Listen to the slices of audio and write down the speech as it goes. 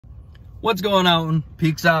What's going on,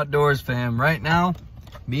 Peaks Outdoors fam? Right now,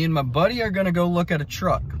 me and my buddy are gonna go look at a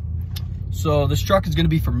truck. So this truck is gonna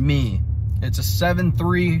be for me. It's a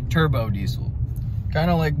 7.3 turbo diesel.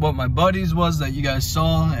 Kind of like what my buddy's was that you guys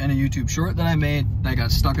saw in a YouTube short that I made that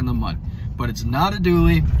got stuck in the mud. But it's not a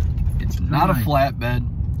dually, it's not a flatbed.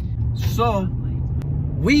 So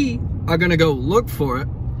we are gonna go look for it,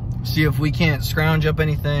 see if we can't scrounge up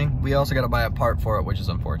anything. We also gotta buy a part for it, which is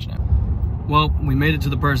unfortunate. Well, we made it to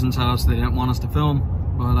the person's house. They didn't want us to film,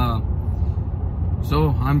 but so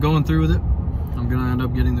I'm going through with it. I'm gonna end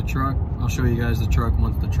up getting the truck. I'll show you guys the truck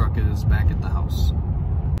once the truck is back at the house.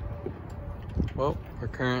 Well, we're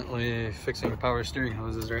currently fixing the power steering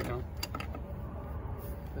hoses right now.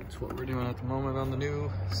 That's what we're doing at the moment on the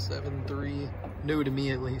new 7.3, new to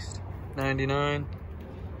me at least, 99.